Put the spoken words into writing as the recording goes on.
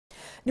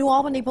New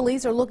Albany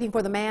police are looking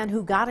for the man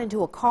who got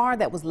into a car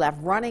that was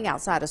left running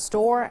outside a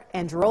store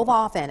and drove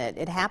off in it.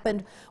 It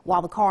happened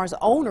while the car's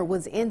owner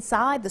was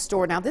inside the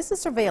store. Now, this is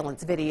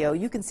surveillance video.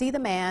 You can see the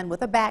man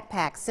with a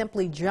backpack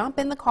simply jump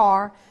in the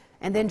car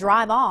and then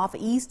drive off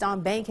east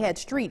on Bankhead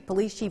Street.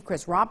 Police Chief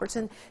Chris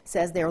Robertson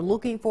says they're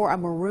looking for a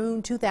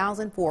maroon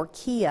 2004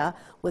 Kia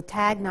with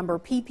tag number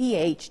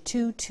PPH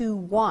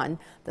 221.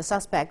 The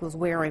suspect was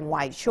wearing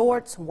white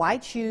shorts,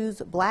 white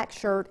shoes, black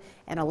shirt,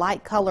 and a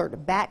light colored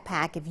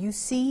backpack. If you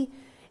see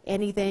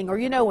anything or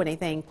you know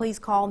anything, please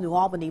call New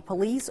Albany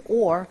Police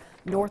or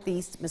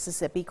Northeast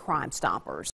Mississippi Crime Stoppers.